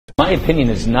My opinion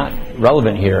is not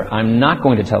relevant here. I'm not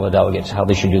going to tell the delegates how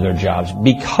they should do their jobs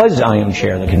because I am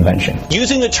chair of the convention.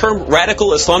 Using the term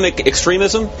radical Islamic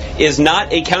extremism is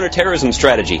not a counterterrorism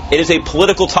strategy. It is a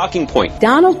political talking point.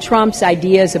 Donald Trump's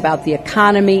ideas about the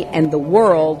economy and the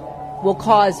world will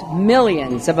cause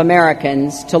millions of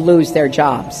Americans to lose their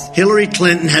jobs. Hillary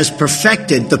Clinton has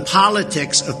perfected the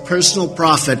politics of personal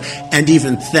profit and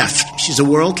even theft. She's a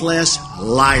world-class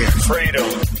liar. Freedom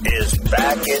is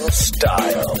back in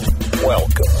style.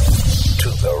 Welcome to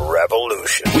the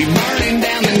revolution. We burning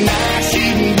down the night,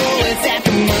 shooting bullets at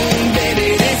the moon,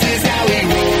 baby. This is how we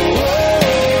roll.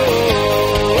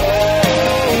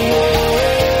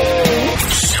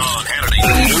 Sean Hannity.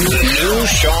 The new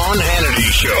Sean Hannity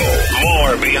Show.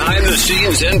 More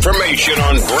behind-the-scenes information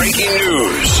on breaking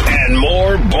news and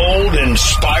more bold,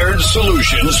 inspired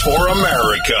solutions for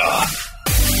America.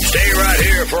 Stay right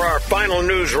here for our final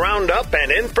news roundup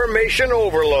and information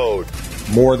overload.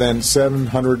 More than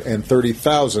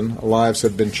 730,000 lives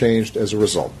have been changed as a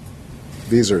result.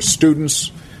 These are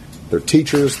students, they're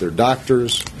teachers, they're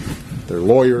doctors, they're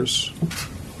lawyers.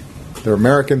 They're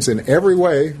Americans in every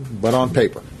way but on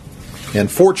paper. And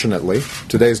fortunately,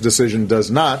 today's decision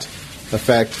does not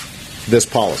affect this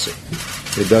policy.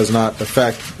 It does not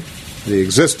affect the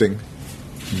existing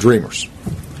dreamers.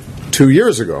 2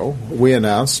 years ago, we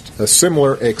announced a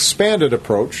similar expanded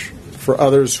approach for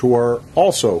others who are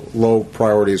also low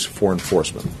priorities for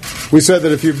enforcement. We said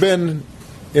that if you've been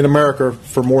in America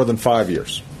for more than 5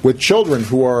 years, with children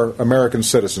who are American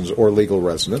citizens or legal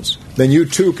residents, then you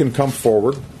too can come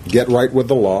forward, get right with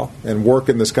the law, and work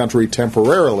in this country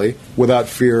temporarily without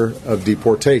fear of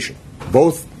deportation.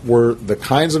 Both were the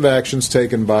kinds of actions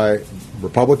taken by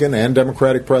Republican and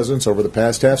Democratic presidents over the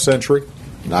past half century.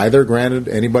 Neither granted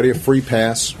anybody a free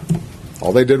pass.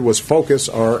 All they did was focus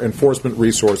our enforcement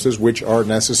resources, which are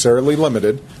necessarily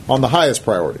limited, on the highest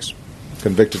priorities: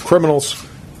 convicted criminals,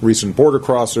 recent border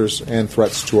crossers, and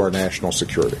threats to our national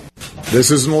security.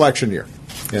 This is an election year,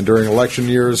 and during election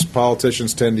years,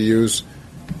 politicians tend to use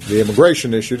the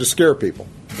immigration issue to scare people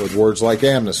with words like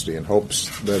amnesty in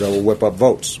hopes that it will whip up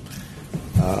votes.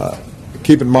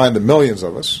 Keep in mind that millions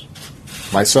of us,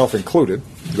 myself included,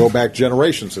 go back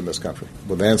generations in this country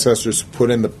with ancestors who put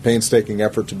in the painstaking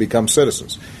effort to become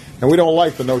citizens. And we don't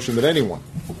like the notion that anyone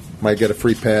might get a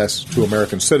free pass to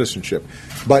American citizenship.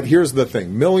 But here's the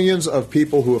thing. Millions of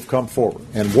people who have come forward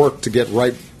and worked to get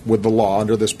right with the law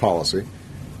under this policy,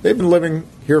 they've been living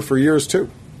here for years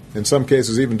too, in some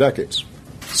cases even decades.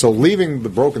 So leaving the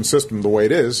broken system the way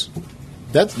it is,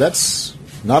 that's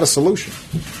not a solution.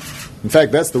 In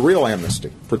fact, that's the real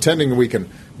amnesty. Pretending we can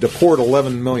deport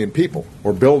 11 million people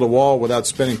or build a wall without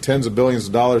spending tens of billions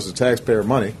of dollars of taxpayer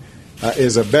money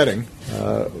is abetting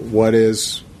what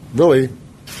is really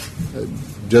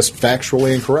just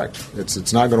factually incorrect.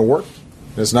 It's not going to work.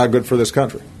 It's not good for this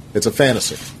country. It's a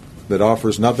fantasy that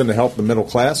offers nothing to help the middle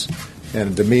class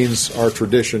and demeans our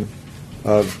tradition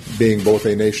of being both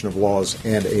a nation of laws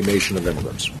and a nation of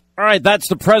immigrants. All right, that's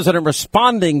the president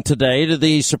responding today to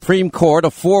the Supreme Court, a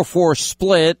 4-4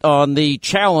 split on the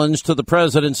challenge to the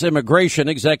president's immigration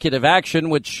executive action,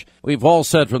 which we've all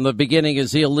said from the beginning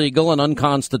is illegal and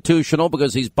unconstitutional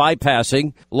because he's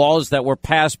bypassing laws that were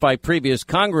passed by previous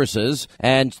Congresses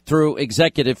and through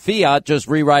executive fiat, just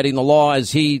rewriting the law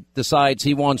as he decides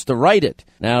he wants to write it.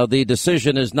 Now, the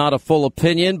decision is not a full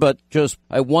opinion, but just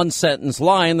a one-sentence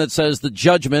line that says the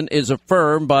judgment is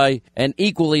affirmed by an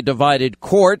equally divided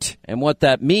court. And what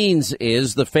that means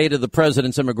is the fate of the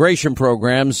president's immigration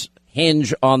programs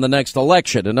hinge on the next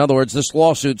election. In other words, this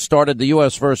lawsuit started the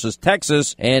U.S. versus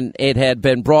Texas, and it had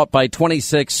been brought by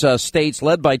 26 states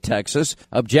led by Texas,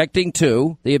 objecting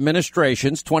to the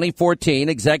administration's 2014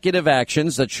 executive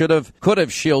actions that could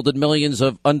have shielded millions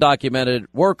of undocumented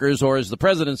workers, or as the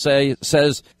president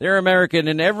says, they're American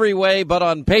in every way but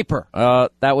on paper.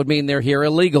 That would mean they're here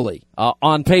illegally.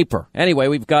 On paper. Anyway,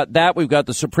 we've got that. We've got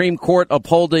the Supreme Court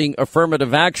upholding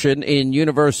affirmative action in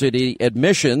university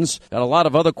admissions. Got a lot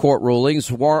of other court rulings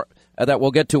that we'll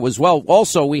get to as well.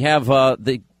 Also, we have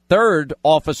the third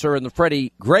officer in the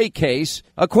Freddie Gray case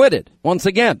acquitted. Once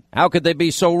again, how could they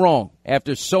be so wrong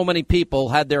after so many people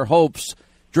had their hopes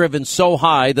driven so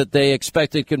high that they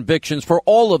expected convictions for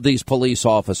all of these police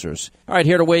officers? All right,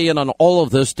 here to weigh in on all of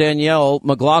this, Danielle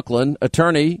McLaughlin,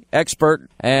 attorney, expert,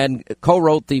 and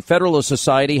co-wrote the Federalist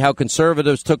Society, How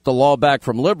Conservatives Took the Law Back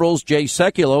from Liberals. Jay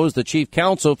Sekulow is the chief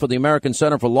counsel for the American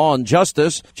Center for Law and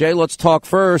Justice. Jay, let's talk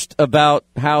first about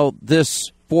how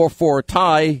this 4-4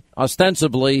 tie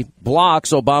ostensibly blocks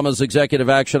Obama's executive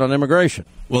action on immigration.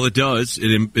 Well, it does.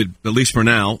 It, at least for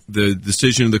now, the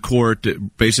decision of the court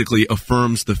basically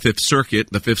affirms the Fifth Circuit.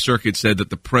 The Fifth Circuit said that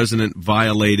the president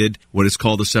violated what is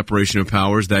called the separation of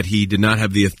powers, that he did not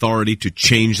have the authority to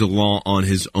change the law on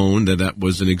his own, that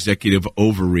was an executive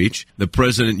overreach. The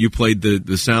president, you played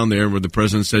the sound there where the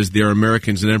president says they are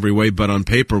Americans in every way but on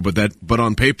paper, but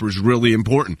on paper is really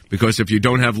important, because if you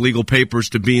don't have legal papers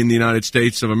to be in the United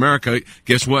States of America,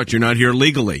 guess what? You're not here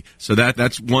legally. So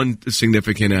that's one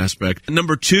significant aspect.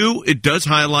 Number two, it does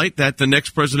highlight that the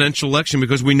next presidential election,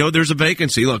 because we know there's a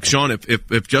vacancy. Look, Sean,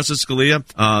 if Justice Scalia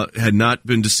had not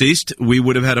been deceased, we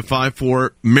would have had a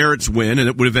 5-4 merits win, and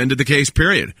it would have ended the case,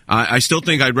 period. I still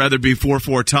think I'd rather be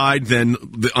 4-4 tied than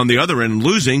on the other end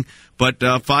losing, but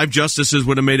 5 justices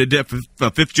would have made a difference.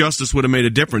 A 5th justice would have made a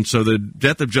difference. So the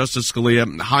death of Justice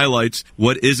Scalia highlights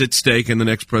what is at stake in the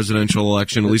next presidential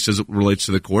election, at least as it relates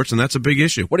to the courts, and that's a big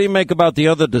issue. What do you make about the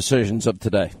other decisions of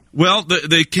today? Well,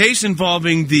 the case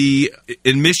involving the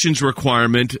admissions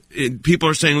requirement, people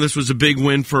are saying this was a big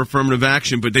win for affirmative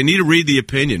action, but they need to read the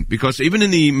opinion, because even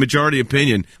in the majority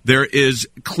opinion, there is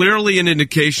clearly an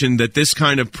indication that this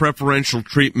kind of preferential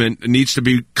treatment needs to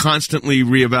be constantly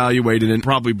reevaluated and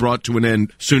probably brought to an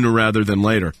end sooner rather than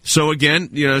later. So again,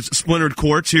 it's splintered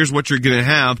courts. Here's what you're going to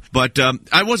have. But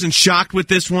I wasn't shocked with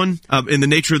this one in the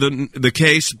nature of the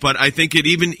case, but I think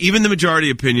even the majority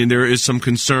opinion, there is some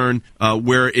concern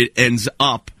where it ends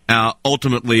up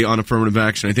ultimately on affirmative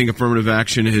action. I think affirmative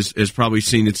action has probably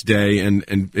seen its day, and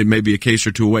it may be a case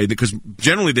or two away, because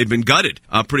generally they've been gutted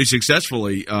pretty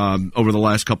successfully over the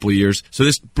last couple of years. So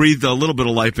this breathed a little bit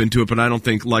of life into it, but I don't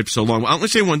think life's so long. I'll let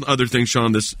say one other thing,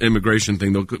 Sean, this immigration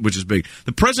thing, though, which is big.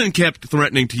 The president kept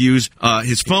threatening to use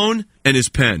his phone and his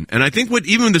pen. And I think what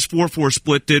even this 4-4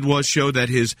 split did was show that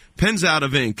his pen's out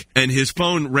of ink and his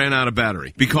phone ran out of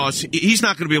battery, because he's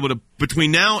not going to be able to,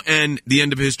 between now and the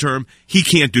end of his term, he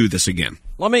can't do this again.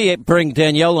 Let me bring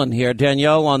Danielle in here.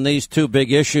 Danielle, on these two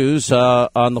big issues,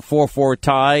 on the 4-4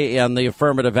 tie and the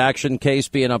affirmative action case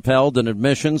being upheld and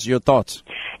admissions, your thoughts?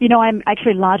 I'm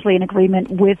actually largely in agreement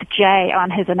with Jay on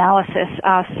his analysis,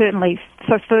 certainly.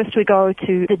 So first we go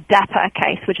to the DAPA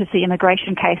case, which is the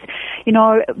immigration case.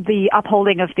 The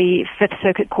upholding of the Fifth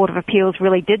Circuit Court of Appeals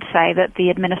really did say that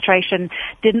the administration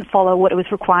didn't follow what it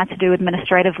was required to do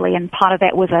administratively, and part of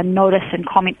that was a notice and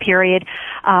comment period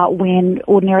when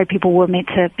ordinary people were meant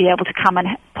to be able to come and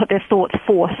put their thoughts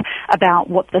forth about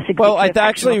what this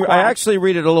executive I actually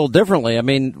read it a little differently. I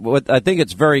mean, I think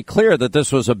it's very clear that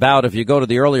this was about, if you go to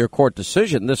the earlier court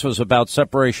decision, this was about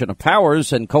separation of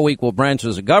powers and co-equal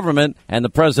branches of government, and the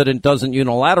president doesn't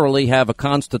unilaterally have a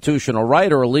constitutional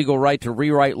right or a legal right to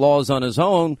rewrite laws on his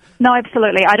own. No,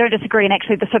 absolutely. I don't disagree. And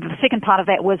actually, the second part of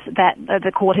that was that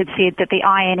the court had said that the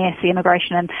INS, the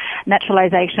Immigration and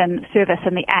Naturalization Service,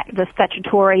 and the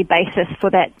statutory basis for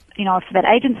that, for that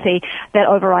agency, that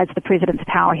overrides the president's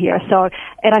power here. So,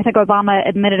 and I think Obama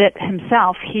admitted it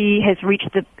himself. He has reached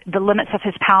the limits of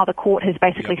his power. The court has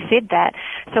basically said that.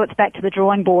 So it's back to the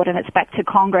drawing board, and it's back to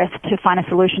Congress to find a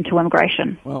solution to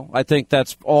immigration. Well, I think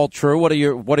that's all true. What are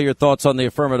your thoughts on the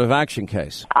affirmative action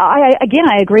case? I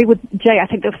agree with Jay. I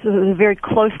think this was a very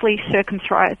closely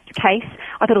circumscribed case.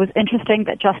 I thought it was interesting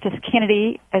that Justice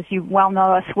Kennedy, as you well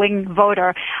know, a swing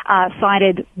voter,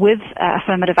 sided with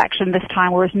affirmative action this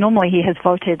time, whereas normally he has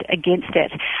voted against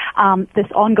it. This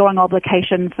ongoing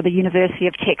obligation for the University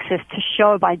of Texas to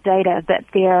show by data that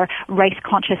their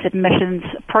race-conscious admissions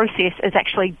process is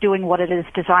actually doing what it is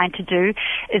designed to do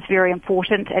is very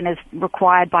important, and is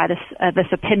required by this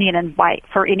opinion and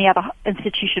for any other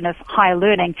institution of higher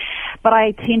learning. But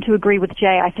I tend to agree with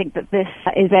Jay. I think that this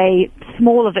is a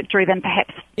smaller victory than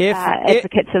perhaps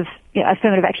advocates of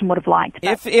affirmative action would have liked.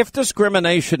 If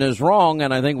discrimination is wrong,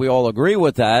 and I think we all agree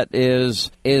with that,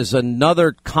 is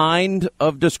another kind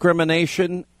of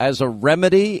discrimination as a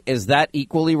remedy, is that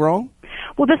equally wrong?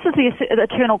 Well, this is the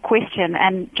eternal question,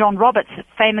 and John Roberts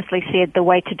famously said the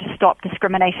way to stop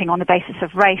discriminating on the basis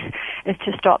of race is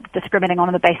to stop discriminating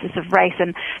on the basis of race.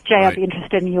 And Jay, right. I'd be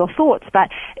interested in your thoughts, but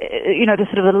the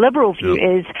sort of the liberal view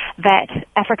is that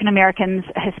African Americans,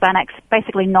 Hispanics,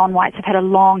 basically non-whites, have had a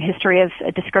long history of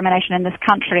discrimination in this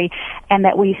country, and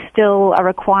that we still are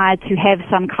required to have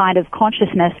some kind of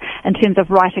consciousness in terms of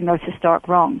righting those historic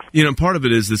wrongs. Part of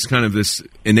it is this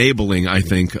enabling, I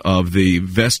think, of the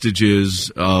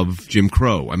vestiges of Jim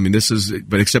Crow. I mean,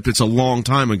 except it's a long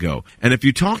time ago. And if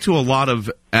you talk to a lot of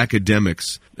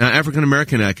academics,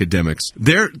 African-American academics.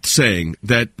 They're saying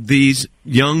that these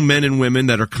young men and women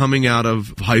that are coming out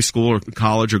of high school or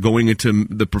college or going into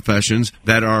the professions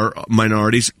that are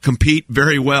minorities compete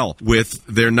very well with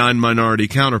their non-minority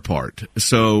counterpart.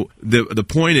 So the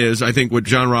point is, I think what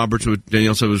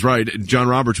Danielle said was right. John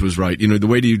Roberts was right. The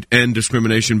way to end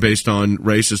discrimination based on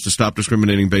race is to stop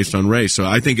discriminating based on race. So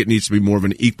I think it needs to be more of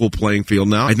an equal playing field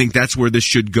now. I think that's where this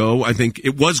should go. I think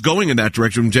it was going in that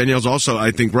direction. Danielle's also,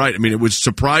 I think, right. I mean, it was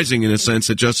surprising in a sense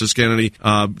that Justice Kennedy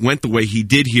went the way he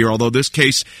did here, although this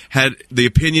case had the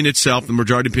opinion itself, the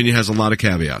majority opinion has a lot of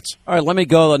caveats. All right, let me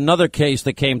go another case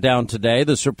that came down today.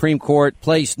 The Supreme Court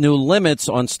placed new limits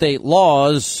on state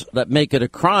laws that make it a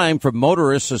crime for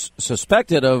motorists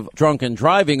suspected of drunken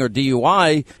driving or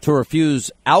DUI to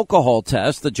refuse alcohol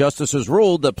tests. The justices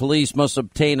ruled that police must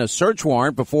obtain a search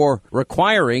warrant before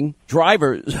requiring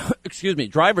drivers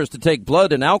to take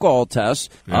blood and alcohol tests,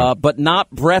 but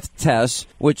not breath tests,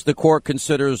 which the court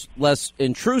considers less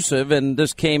intrusive. And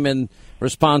this came in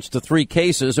response to 3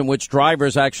 cases in which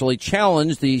drivers actually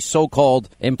challenged the so-called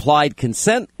implied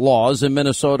consent laws in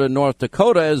Minnesota and North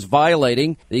Dakota as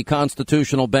violating the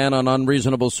constitutional ban on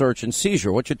unreasonable search and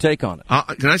seizure. What's your take on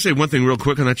it? Can I say one thing real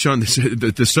quick on that, Sean?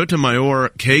 The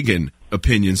Sotomayor-Kagan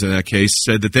opinions in that case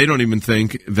said that they don't even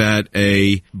think that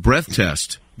a breath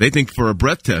test, they think for a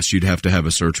breath test you'd have to have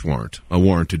a search warrant, a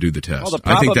warrant to do the test. Well, the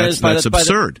I think problem that's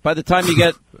absurd. By the time you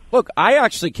get... Look, I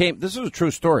actually this is a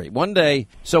true story. One day,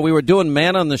 so we were doing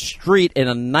Man on the Street in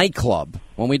a nightclub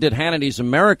when we did Hannity's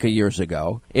America years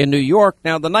ago in New York.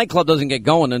 Now, the nightclub doesn't get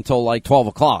going until like 12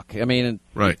 o'clock. I mean,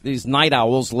 right. These night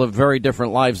owls live very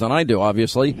different lives than I do,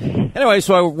 obviously. Anyway,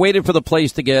 so I waited for the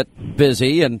place to get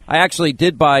busy, and I actually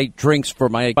did buy drinks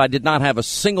I did not have a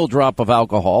single drop of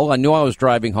alcohol. I knew I was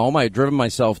driving home. I had driven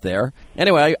myself there.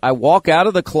 Anyway, I walk out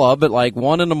of the club at like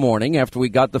 1 in the morning after we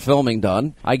got the filming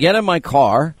done. I get in my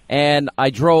car, and I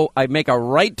make a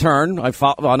right turn. I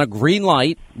follow on a green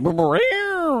light.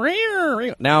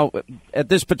 Now, at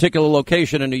this particular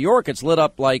location in New York, it's lit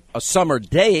up like a summer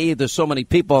day. There's so many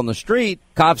people on the street.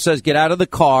 Cop says, get out of the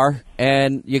car,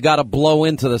 and you got to blow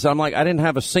into this. I'm like, I didn't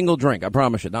have a single drink. I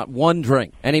promise you, not one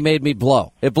drink. And he made me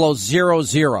blow. It blows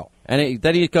 0-0. And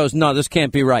then he goes, no, this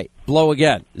can't be right. Blow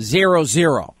again.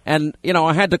 0-0. And,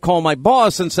 I had to call my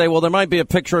boss and say, well, there might be a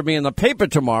picture of me in the paper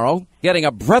tomorrow getting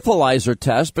a breathalyzer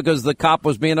test because the cop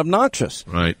was being obnoxious.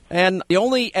 Right. And the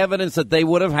only evidence that they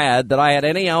would have had that I had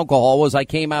any alcohol was I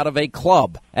came out of a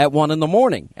club at 1 in the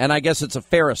morning. And I guess it's a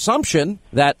fair assumption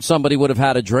that somebody would have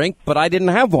had a drink, but I didn't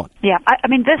have one. Yeah, I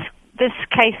mean, this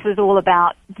case is all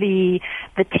about the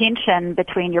tension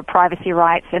between your privacy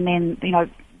rights and then,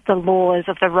 the laws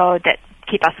of the road that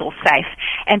keep us all safe.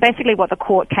 And basically what the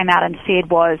court came out and said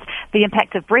was the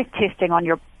impact of breath testing on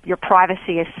your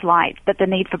privacy is slight, but the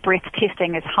need for breath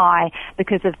testing is high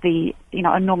because of the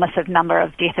enormous number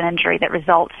of death and injury that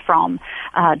results from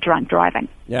drunk driving.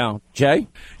 Yeah. Jay?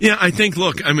 Yeah, I think,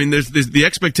 look, I mean, there's the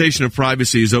expectation of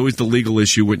privacy is always the legal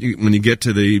issue when you get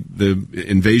to the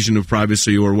invasion of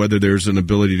privacy or whether there's an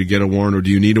ability to get a warrant or do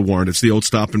you need a warrant. It's the old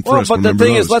stop and frisk. Well, but the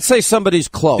thing is, let's say somebody's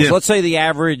close. Yeah. Let's say the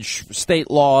average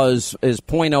state law is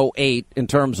 0.08 in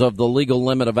terms of the legal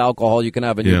limit of alcohol you can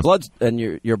have in your blood and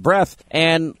your breath.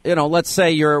 And, let's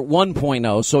say you're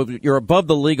 1.0, so you're above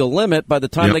the legal limit. By the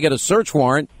time they get a search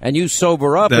warrant and you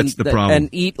sober up and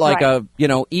eat like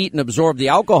eat and absorb the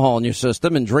alcohol in your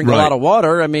system and drink a lot of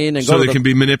water, so they can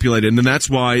be manipulated. And then that's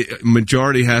why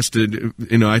majority has to,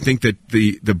 I think that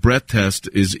the breath test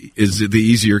is the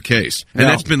easier case. And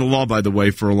that's been the law, by the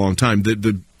way, for a long time.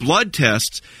 The blood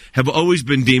tests have always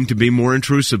been deemed to be more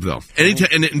intrusive, though.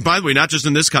 And by the way, not just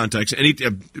in this context, any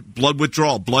blood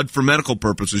withdrawal, blood for medical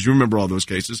purposes. You remember all those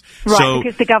cases. Right, so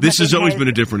because the government this has always been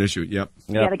a different issue. Yep.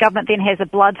 Yeah, the government then has a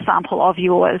blood sample of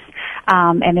yours,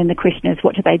 and then the question is,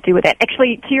 what do they do with that?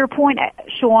 Actually, to your point,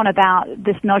 Sean, about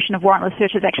this notion of warrantless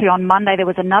searches, actually on Monday there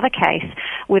was another case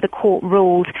where the court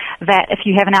ruled that if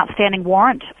you have an outstanding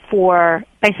warrant for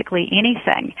basically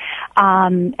anything,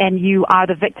 and you are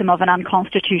the victim of an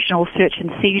unconstitutional search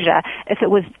and seizure, if it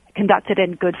was conducted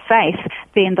in good faith,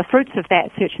 then the fruits of that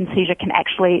search and seizure can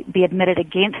actually be admitted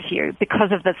against you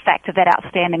because of the fact of that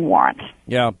outstanding warrant.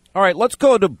 Yeah. All right, let's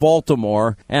go to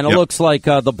Baltimore. And it looks like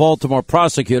the Baltimore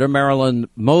prosecutor, Marilyn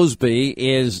Mosby,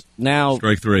 is now...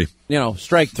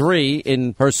 Strike three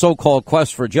in her so-called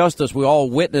quest for justice. We all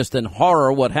witnessed in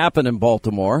horror what happened in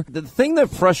Baltimore. The thing that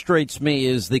frustrates me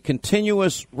is the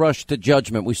continuous rush to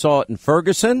judgment. We saw it in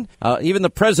Ferguson. Even the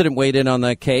president weighed in on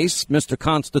that case, Mr.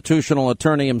 Constitutional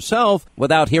Attorney himself,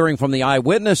 without hearing from the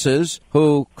eyewitnesses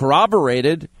who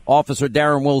corroborated Officer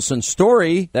Darren Wilson's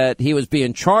story that he was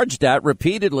being charged at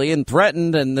repeatedly and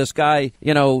threatened, and this guy,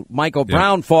 Michael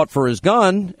Brown fought for his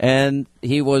gun, and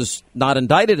he was not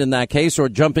indicted in that case, or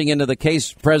jumping into the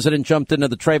case. President jumped into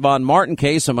the Trayvon Martin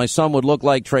case, and my son would look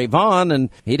like Trayvon, and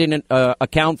he didn't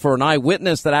account for an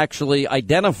eyewitness that actually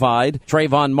identified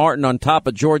Trayvon Martin on top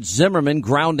of George Zimmerman,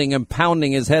 grounding and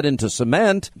pounding his head into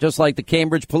cement, just like the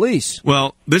Cambridge police.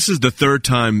 Well, this is the third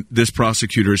time this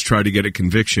prosecutor has tried to get a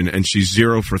conviction, and she's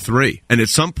 0 for 3. And at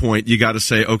some point, you got to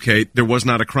say, okay, there was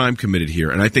not a crime committed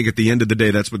here. And I think at the end of the day,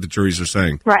 that's what the juries are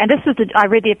saying. Right, and this was I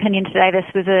read the opinion today. This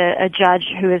was a judge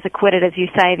who is acquitted, as you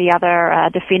say, the other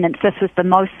defendants. This was the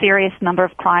most serious number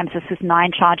of crimes. This was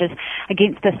 9 charges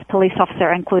against this police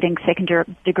officer, including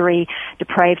second-degree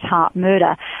depraved heart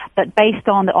murder. But based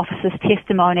on the officer's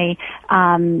testimony,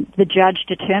 the judge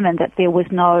determined that there was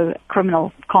no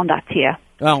criminal conduct here.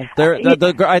 Well,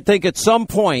 I think at some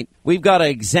point we've got to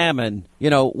examine,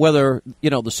 whether,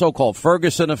 the so-called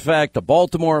Ferguson effect, the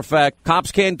Baltimore effect.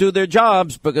 Cops can't do their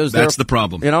jobs because that's the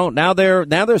problem. Now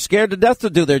they're scared to death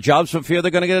to do their jobs for fear they're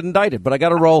going to get indicted. But I got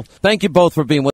to roll. Thank you both for being with us.